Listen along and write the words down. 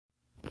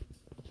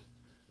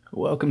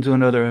Welcome to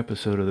another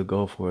episode of the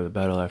Gulf War, the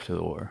Battle After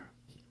the War.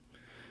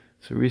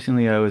 So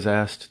recently I was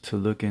asked to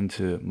look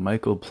into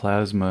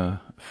mycoplasma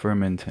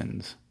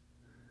fermentins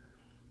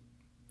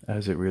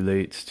as it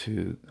relates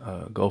to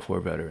Gulf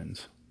War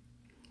veterans.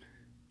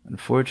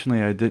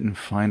 Unfortunately, I didn't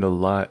find a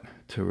lot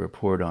to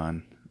report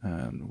on.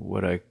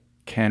 What I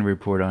can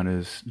report on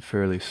is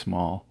fairly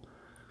small.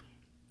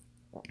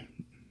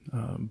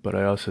 But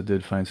I also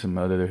did find some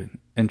other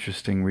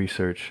interesting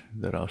research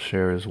that I'll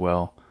share as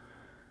well.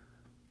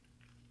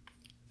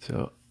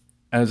 So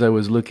as I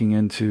was looking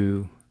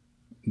into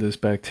this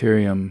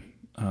bacterium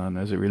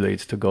as it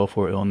relates to Gulf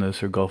War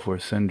illness or Gulf War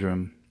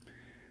syndrome,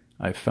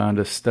 I found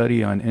a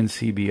study on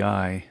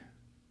NCBI,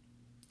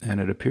 and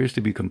it appears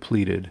to be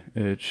completed.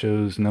 It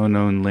shows no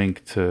known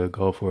link to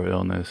Gulf War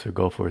illness or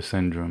Gulf War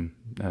syndrome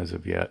as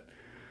of yet.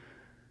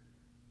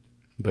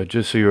 But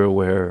just so you're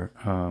aware,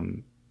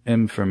 M.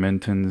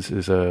 fermentans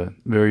is a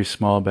very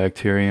small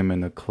bacterium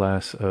in the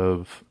class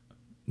of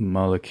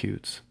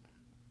mollicutes.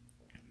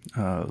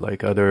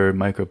 Like other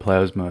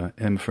mycoplasma,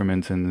 M.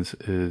 fermentans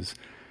is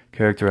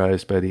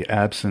characterized by the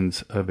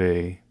absence of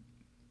these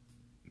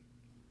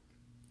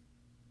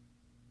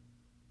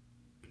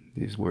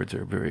words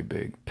are very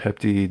big,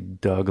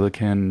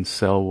 peptidoglycan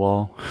cell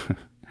wall,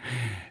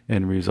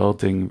 and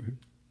resulting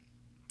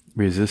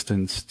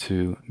resistance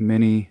to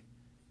many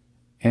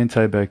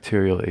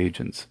antibacterial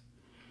agents.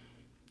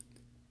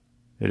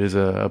 It is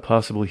a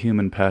possible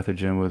human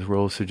pathogen with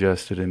roles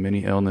suggested in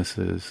many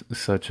illnesses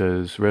such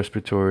as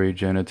respiratory,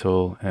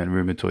 genital, and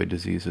rheumatoid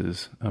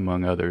diseases,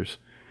 among others.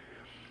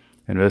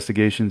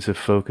 Investigations have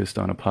focused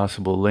on a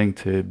possible link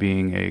to it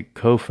being a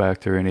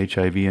cofactor in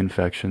HIV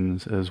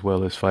infections, as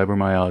well as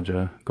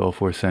fibromyalgia, Gulf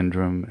War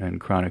syndrome,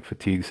 and chronic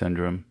fatigue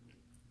syndrome.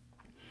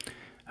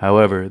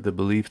 However, the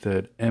belief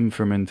that M.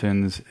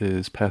 fermentans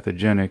is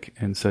pathogenic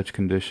in such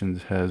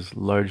conditions has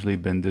largely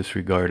been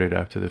disregarded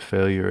after the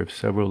failure of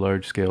several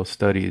large-scale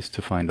studies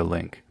to find a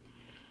link.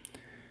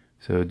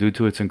 So due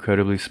to its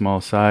incredibly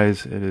small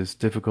size, it is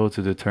difficult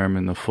to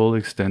determine the full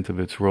extent of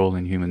its role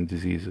in human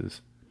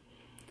diseases.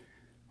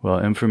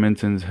 While M.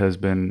 fermentans has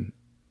been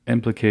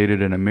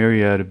implicated in a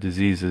myriad of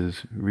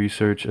diseases,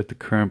 research at the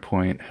current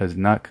point has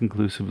not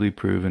conclusively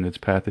proven its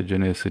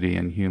pathogenicity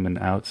in human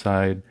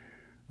outside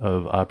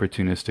of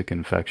opportunistic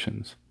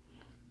infections.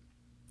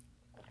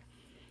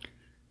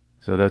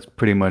 So that's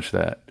pretty much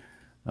that.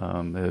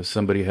 If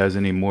somebody has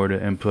any more to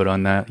input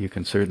on that, you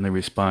can certainly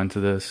respond to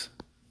this.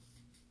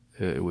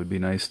 It would be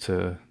nice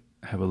to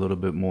have a little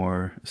bit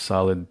more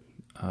solid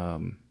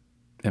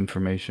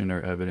information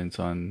or evidence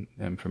on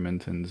M.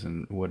 fermentans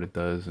and what it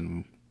does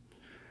and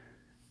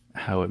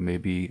how it may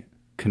be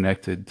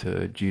connected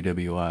to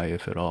GWI,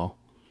 if at all.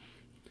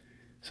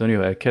 So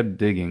anyway, I kept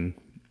digging,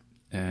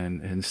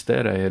 and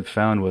instead I had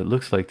found what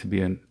looks like to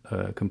be a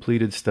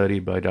completed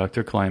study by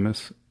Dr.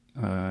 Klimas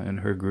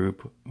and her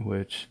group,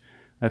 which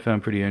I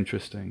found pretty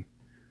interesting.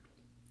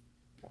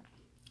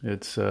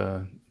 It's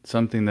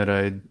something that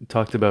I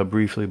talked about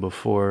briefly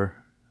before,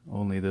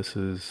 only this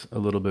is a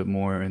little bit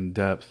more in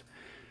depth.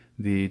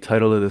 The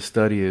title of the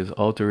study is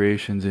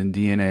Alterations in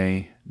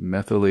DNA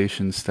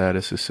Methylation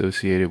Status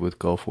Associated with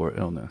Gulf War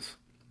Illness.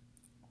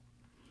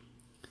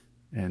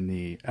 And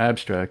the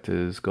abstract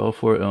is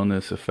Gulf War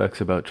illness affects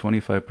about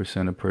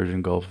 25% of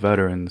Persian Gulf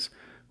veterans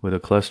with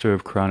a cluster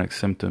of chronic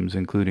symptoms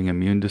including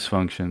immune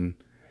dysfunction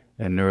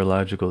and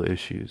neurological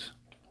issues.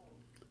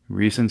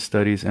 Recent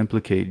studies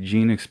implicate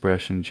gene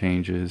expression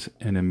changes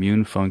and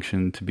immune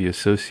function to be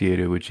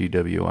associated with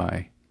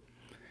GWI.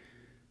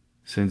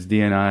 Since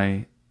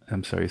DNA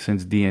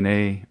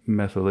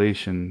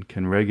methylation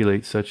can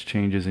regulate such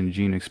changes in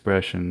gene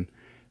expression,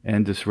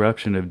 and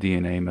disruption of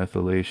DNA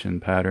methylation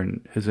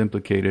pattern is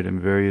implicated in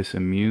various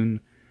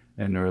immune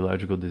and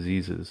neurological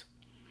diseases.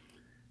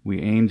 We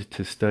aimed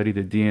to study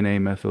the DNA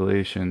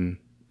methylation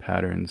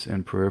patterns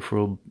in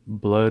peripheral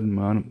blood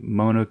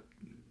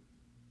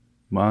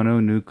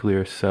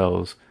mononuclear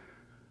cells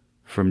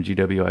from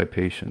GWI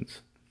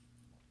patients.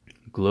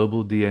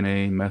 Global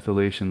DNA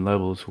methylation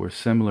levels were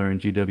similar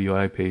in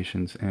GWI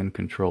patients and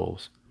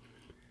controls.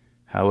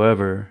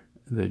 However,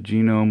 the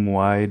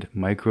genome-wide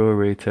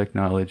microarray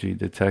technology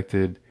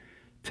detected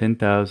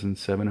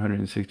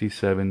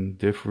 10,767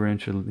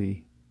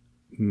 differentially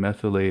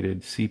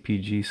methylated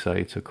CpG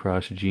sites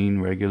across gene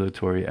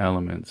regulatory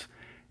elements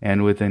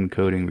and within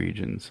coding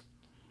regions.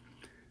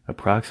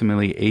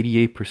 Approximately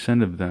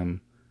 88% of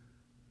them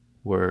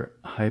were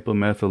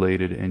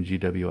hypomethylated in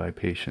GWI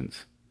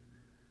patients.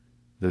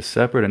 The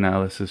separate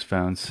analysis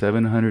found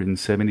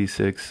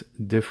 776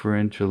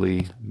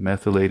 differentially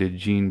methylated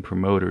gene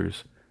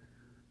promoters,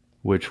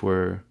 which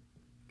were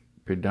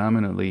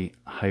predominantly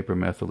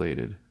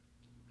hypermethylated.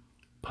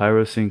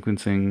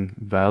 Pyrosequencing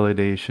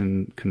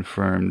validation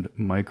confirmed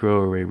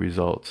microarray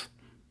results.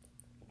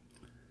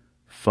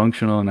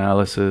 Functional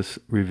analysis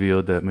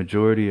revealed that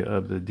majority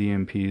of the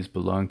DMPs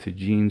belong to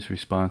genes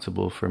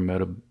responsible for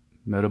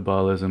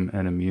metabolism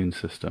and immune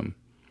system.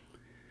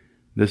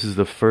 This is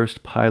the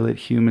first pilot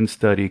human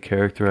study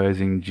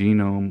characterizing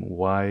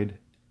genome-wide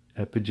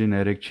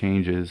epigenetic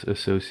changes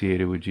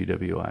associated with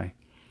GWI.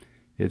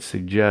 it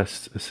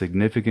suggests a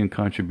significant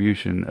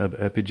contribution of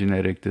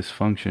epigenetic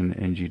dysfunction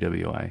in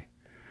GWI.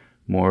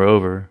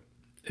 Moreover,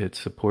 it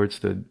supports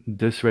the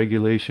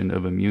dysregulation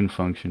of immune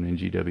function in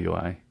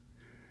GWI.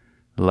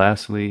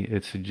 Lastly,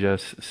 it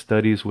suggests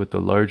studies with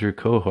the larger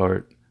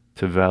cohort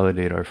to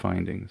validate our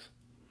findings.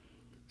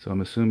 So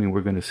I'm assuming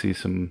we're going to see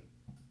some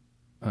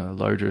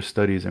larger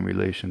studies in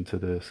relation to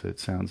this. It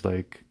sounds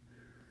like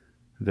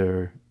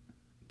they're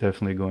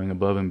definitely going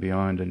above and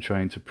beyond and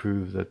trying to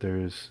prove that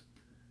there's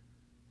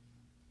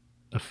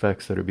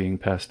effects that are being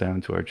passed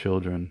down to our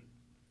children.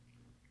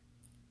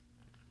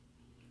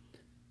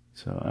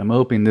 So I'm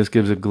hoping this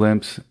gives a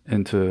glimpse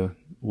into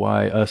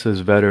why us as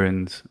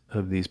veterans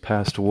of these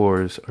past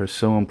wars are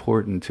so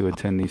important to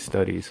attend these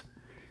studies.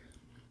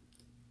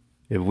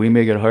 If we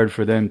make it hard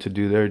for them to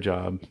do their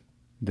job,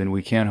 then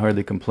we can't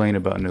hardly complain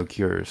about no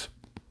cures.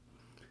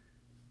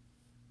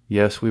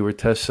 Yes, we were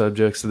test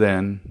subjects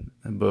then,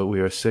 but we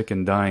are sick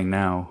and dying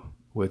now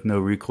with no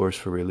recourse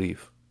for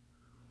relief.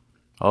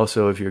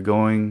 Also, if you're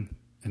going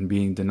and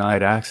being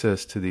denied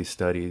access to these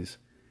studies,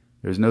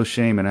 there's no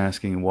shame in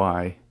asking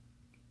why.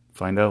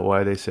 Find out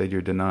why they said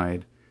you're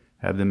denied.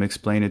 Have them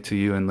explain it to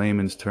you in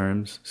layman's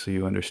terms so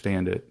you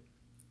understand it.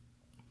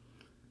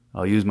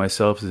 I'll use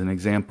myself as an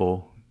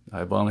example.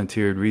 I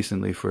volunteered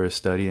recently for a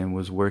study and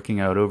was working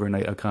out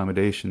overnight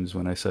accommodations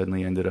when I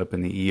suddenly ended up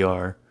in the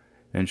ER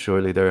and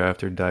shortly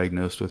thereafter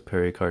diagnosed with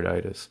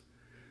pericarditis,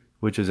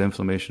 which is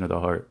inflammation of the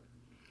heart.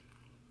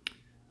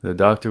 The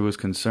doctor was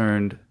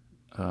concerned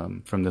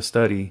from the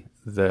study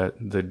that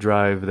the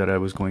drive that I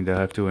was going to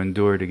have to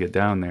endure to get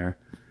down there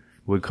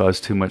would cause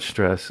too much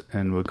stress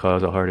and would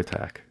cause a heart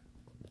attack.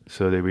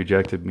 So they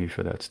rejected me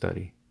for that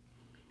study.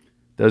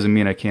 Doesn't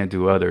mean I can't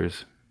do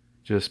others.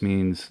 Just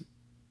means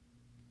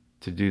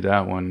to do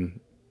that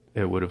one,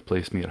 it would have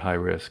placed me at high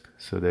risk.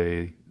 So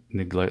they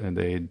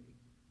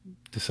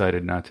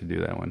decided not to do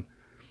that one.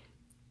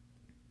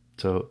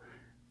 So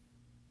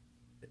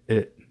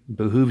it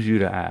behooves you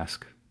to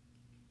ask.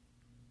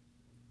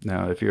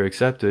 Now, if you're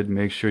accepted,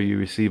 make sure you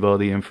receive all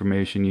the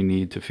information you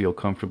need to feel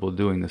comfortable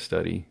doing the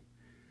study.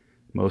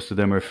 Most of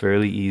them are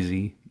fairly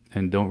easy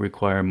and don't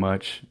require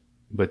much,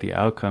 but the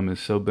outcome is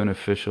so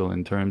beneficial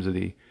in terms of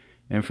the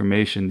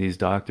information these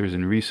doctors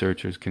and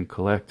researchers can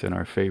collect in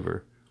our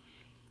favor.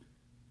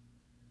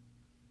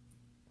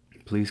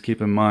 Please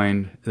keep in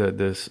mind that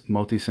this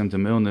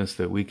multi-symptom illness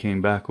that we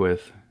came back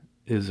with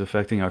is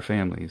affecting our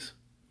families.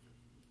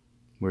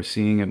 We're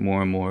seeing it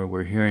more and more.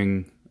 We're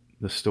hearing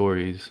the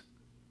stories.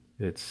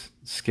 It's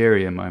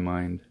scary in my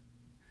mind.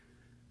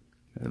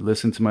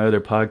 Listen to my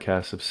other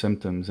podcasts of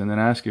symptoms and then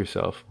ask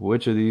yourself,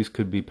 which of these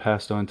could be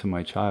passed on to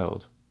my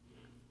child?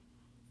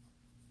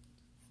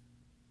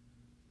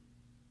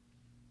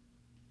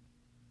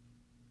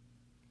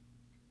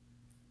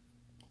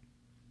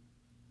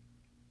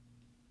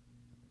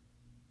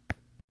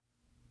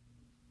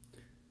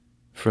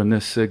 From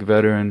this sick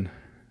veteran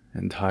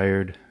and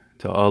tired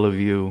to all of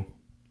you,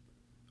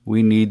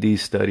 we need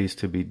these studies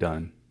to be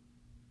done.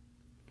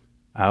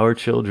 Our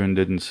children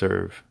didn't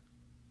serve.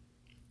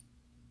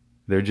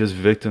 They're just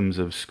victims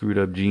of screwed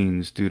up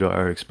genes due to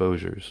our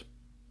exposures.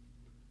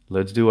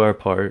 Let's do our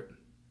part.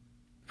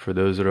 For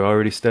those that are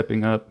already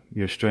stepping up,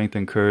 your strength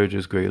and courage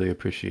is greatly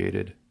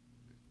appreciated.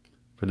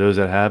 For those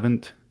that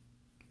haven't,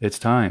 it's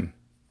time.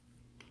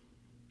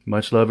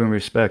 Much love and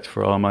respect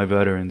for all my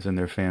veterans and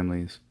their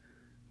families.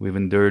 We've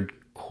endured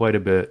quite a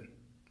bit,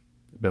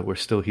 but we're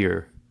still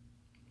here.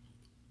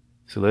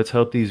 So let's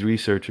help these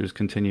researchers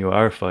continue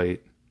our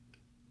fight,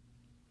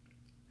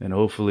 and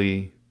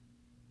hopefully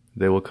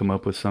they will come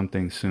up with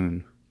something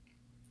soon.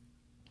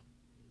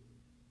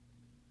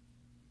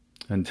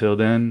 Until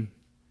then,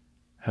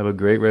 have a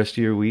great rest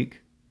of your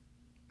week,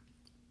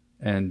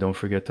 and don't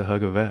forget to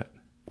hug a vet.